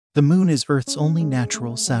The Moon is Earth's only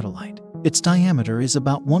natural satellite. Its diameter is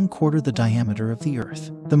about 1/4 the diameter of the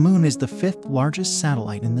Earth. The Moon is the fifth largest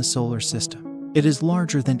satellite in the solar system. It is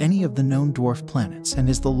larger than any of the known dwarf planets and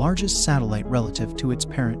is the largest satellite relative to its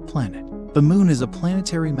parent planet. The Moon is a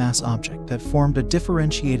planetary mass object that formed a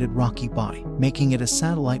differentiated rocky body, making it a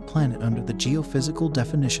satellite planet under the geophysical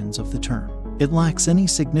definitions of the term. It lacks any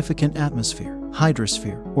significant atmosphere,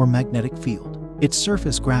 hydrosphere, or magnetic field. Its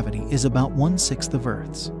surface gravity is about 1/6 of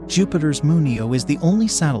Earth's. Jupiter's moon Io is the only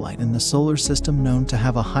satellite in the solar system known to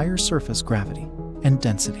have a higher surface gravity and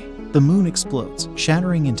density. The Moon explodes,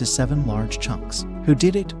 shattering into 7 large chunks. Who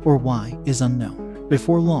did it or why is unknown.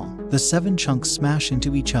 Before long, the 7 chunks smash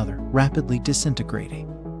into each other, rapidly disintegrating.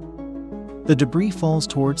 The debris falls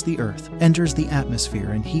towards the Earth, enters the atmosphere,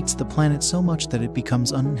 and heats the planet so much that it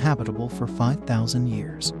becomes uninhabitable for 5,000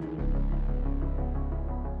 years.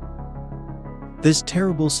 This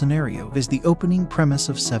terrible scenario is the opening premise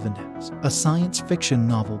of Seven Evs, a science fiction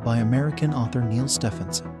novel by American author Neal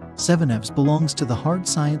Stephenson. Seven Evs belongs to the hard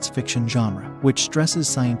science fiction genre, which stresses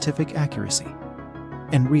scientific accuracy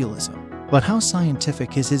and realism. But how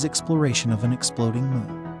scientific is his exploration of an exploding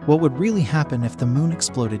moon? What would really happen if the moon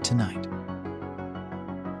exploded tonight?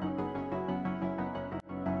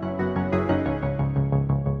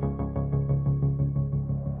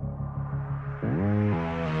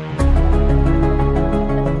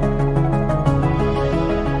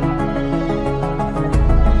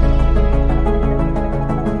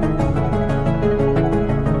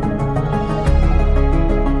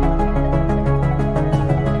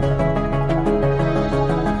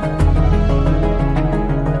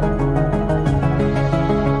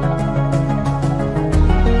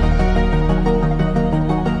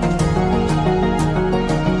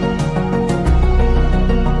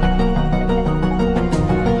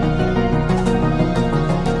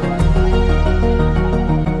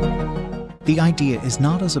 The idea is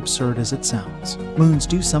not as absurd as it sounds. Moons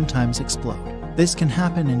do sometimes explode. This can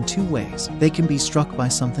happen in 2 ways. They can be struck by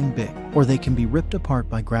something big, or they can be ripped apart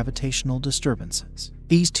by gravitational disturbances.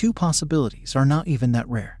 These 2 possibilities are not even that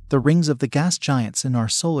rare. The rings of the gas giants in our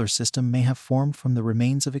solar system may have formed from the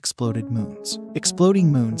remains of exploded moons.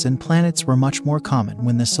 Exploding moons and planets were much more common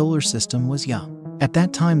when the solar system was young. At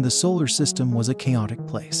that time, the solar system was a chaotic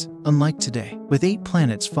place. Unlike today, with 8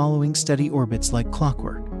 planets following steady orbits like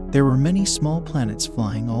clockwork, there were many small planets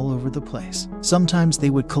flying all over the place. Sometimes they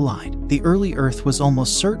would collide. The early Earth was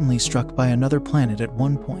almost certainly struck by another planet at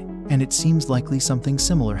one point, and it seems likely something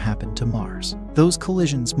similar happened to Mars. Those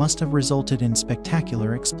collisions must have resulted in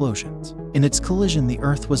spectacular explosions. In its collision, the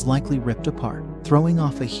Earth was likely ripped apart, throwing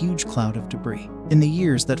off a huge cloud of debris. In the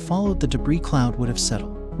years that followed, the debris cloud would have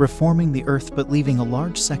settled, reforming the Earth but leaving a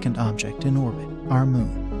large second object in orbit, our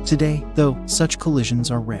moon. Today, though, such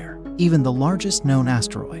collisions are rare. Even the largest known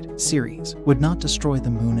asteroid, Ceres, would not destroy the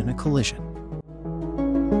moon in a collision.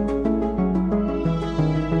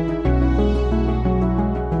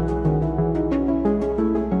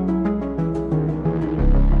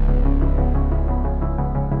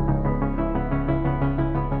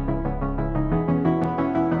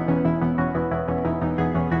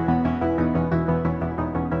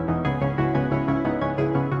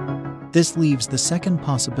 This leaves the second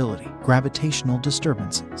possibility, gravitational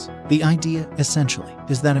disturbances. The idea, essentially,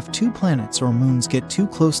 is that if 2 planets or moons get too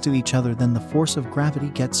close to each other, then the force of gravity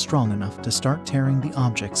gets strong enough to start tearing the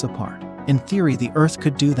objects apart. In theory, the Earth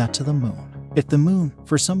could do that to the moon. If the moon,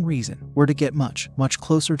 for some reason, were to get much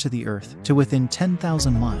closer to the Earth, to within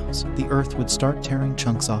 10,000 miles, the Earth would start tearing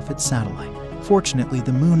chunks off its satellite. Fortunately,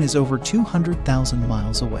 the moon is over 200,000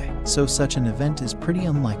 miles away, so such an event is pretty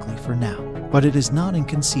unlikely for now. But it is not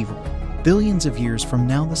inconceivable. Billions of years from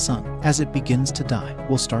now, the sun, as it begins to die,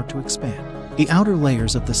 will start to expand. The outer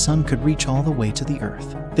layers of the sun could reach all the way to the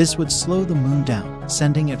Earth. This would slow the moon down,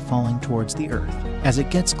 sending it falling towards the Earth. As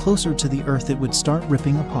it gets closer to the Earth, it would start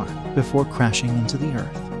ripping apart, before crashing into the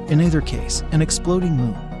Earth. In either case, an exploding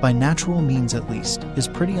moon, by natural means at least, is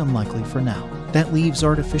pretty unlikely for now. That leaves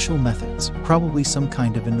artificial methods, probably some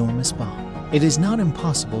kind of enormous bomb. It is not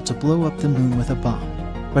impossible to blow up the moon with a bomb,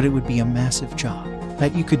 but it would be a massive job.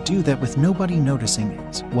 That you could do that with nobody noticing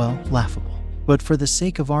is, well, laughable. But for the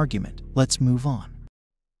sake of argument, let's move on.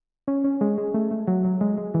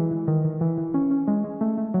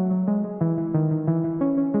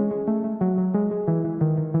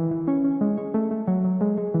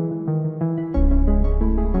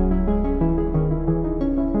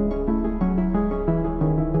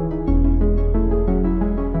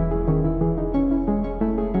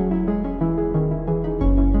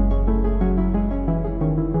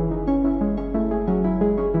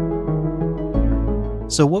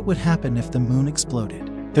 So what would happen if the moon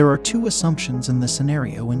exploded? There are two assumptions in the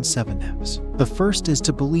scenario in 7Fs. The first is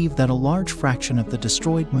to believe that a large fraction of the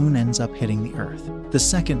destroyed moon ends up hitting the Earth. The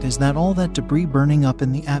second is that all that debris burning up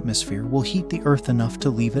in the atmosphere will heat the Earth enough to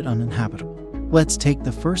leave it uninhabitable. Let's take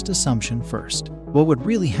the first assumption first. What would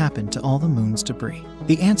really happen to all the moon's debris?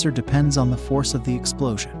 The answer depends on the force of the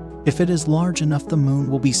explosion. If it is large enough, the moon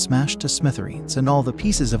will be smashed to smithereens and all the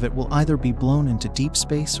pieces of it will either be blown into deep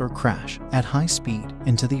space or crash at high speed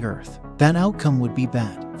into the Earth. That outcome would be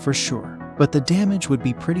bad, for sure. But the damage would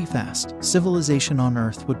be pretty fast. Civilization on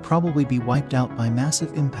Earth would probably be wiped out by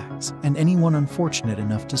massive impacts, and anyone unfortunate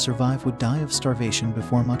enough to survive would die of starvation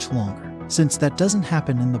before much longer. Since that doesn't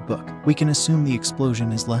happen in the book, we can assume the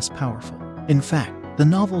explosion is less powerful. In fact, the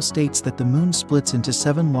novel states that the moon splits into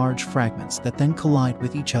 7 large fragments that then collide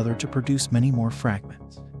with each other to produce many more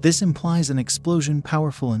fragments. This implies an explosion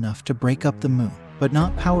powerful enough to break up the moon, but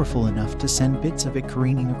not powerful enough to send bits of it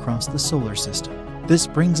careening across the solar system. This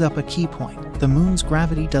brings up a key point. The moon's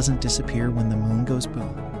gravity doesn't disappear when the moon goes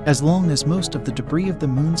boom. As long as most of the debris of the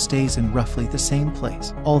moon stays in roughly the same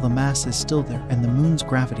place, all the mass is still there and the moon's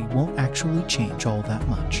gravity won't actually change all that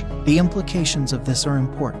much. The implications of this are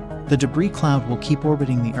important. The debris cloud will keep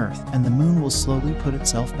orbiting the Earth and the moon will slowly put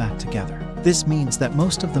itself back together. This means that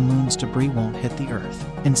most of the moon's debris won't hit the Earth.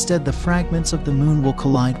 Instead, the fragments of the moon will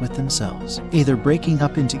collide with themselves, either breaking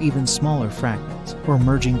up into even smaller fragments or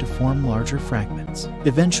merging to form larger fragments.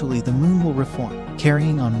 Eventually, the moon will reform,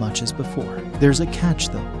 carrying on much as before. There's a catch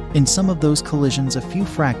though. In some of those collisions, a few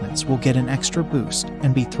fragments will get an extra boost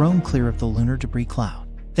and be thrown clear of the lunar debris cloud.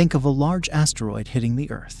 Think of a large asteroid hitting the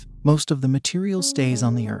Earth. Most of the material stays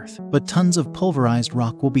on the Earth, but tons of pulverized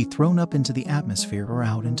rock will be thrown up into the atmosphere or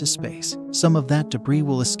out into space. Some of that debris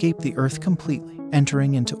will escape the Earth completely,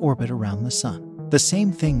 entering into orbit around the Sun. The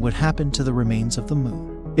same thing would happen to the remains of the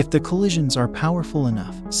moon. If the collisions are powerful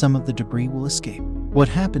enough, some of the debris will escape. What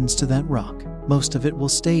happens to that rock? Most of it will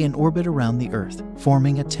stay in orbit around the Earth,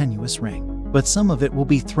 forming a tenuous ring. But some of it will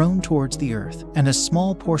be thrown towards the Earth, and a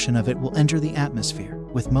small portion of it will enter the atmosphere,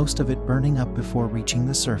 with most of it burning up before reaching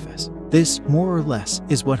the surface. This, more or less,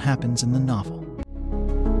 is what happens in the novel.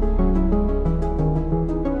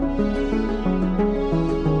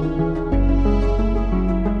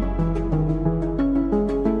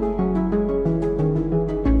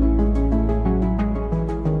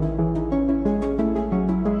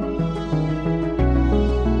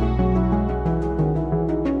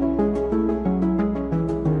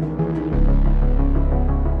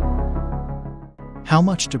 How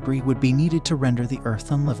much debris would be needed to render the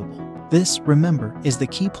Earth unlivable? This, remember, is the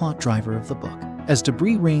key plot driver of the book. As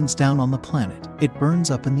debris rains down on the planet, it burns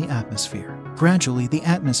up in the atmosphere. Gradually, the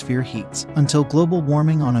atmosphere heats, until global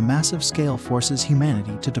warming on a massive scale forces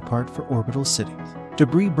humanity to depart for orbital cities.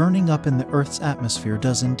 Debris burning up in the Earth's atmosphere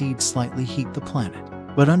does indeed slightly heat the planet,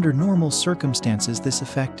 but under normal circumstances this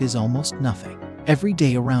effect is almost nothing. Every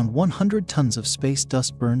day around 100 tons of space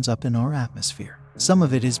dust burns up in our atmosphere. Some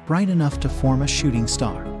of it is bright enough to form a shooting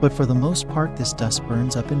star, but for the most part this dust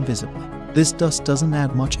burns up invisibly. This dust doesn't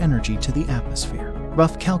add much energy to the atmosphere.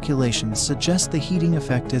 Rough calculations suggest the heating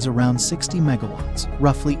effect is around 60 megawatts,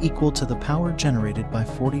 roughly equal to the power generated by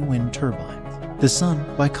 40 wind turbines. The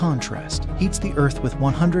Sun, by contrast, heats the Earth with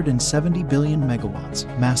 170 billion megawatts,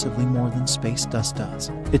 massively more than space dust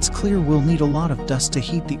does. It's clear we'll need a lot of dust to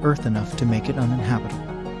heat the Earth enough to make it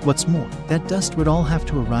uninhabitable. What's more, that dust would all have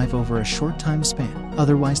to arrive over a short time span,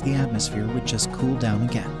 otherwise the atmosphere would just cool down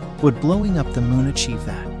again. Would blowing up the moon achieve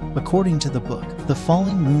that? According to the book, the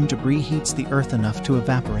falling moon debris heats the Earth enough to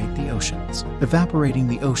evaporate the oceans. Evaporating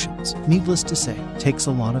the oceans, needless to say, takes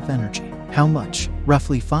a lot of energy. How much?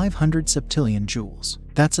 Roughly 500 septillion joules.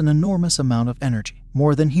 That's an enormous amount of energy,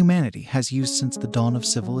 more than humanity has used since the dawn of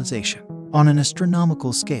civilization. On an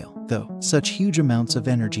astronomical scale, though, such huge amounts of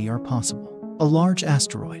energy are possible. A large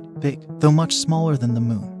asteroid, big, though much smaller than the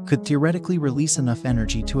moon, could theoretically release enough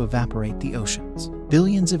energy to evaporate the oceans.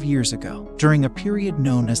 Billions of years ago, during a period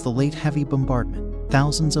known as the Late Heavy Bombardment,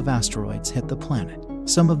 thousands of asteroids hit the planet.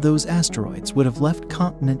 Some of those asteroids would have left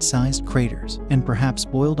continent-sized craters and perhaps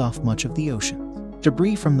boiled off much of the ocean.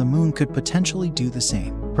 Debris from the moon could potentially do the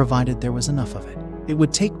same, provided there was enough of it. It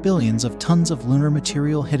would take billions of tons of lunar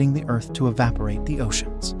material hitting the Earth to evaporate the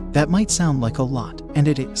oceans. That might sound like a lot, and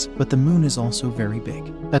it is, but the moon is also very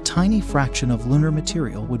big. A tiny fraction of lunar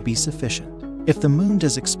material would be sufficient. If the moon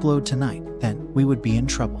does explode tonight, then we would be in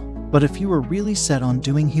trouble. But if you were really set on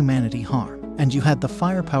doing humanity harm, and you had the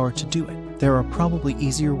firepower to do it, there are probably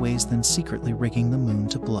easier ways than secretly rigging the moon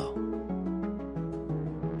to blow.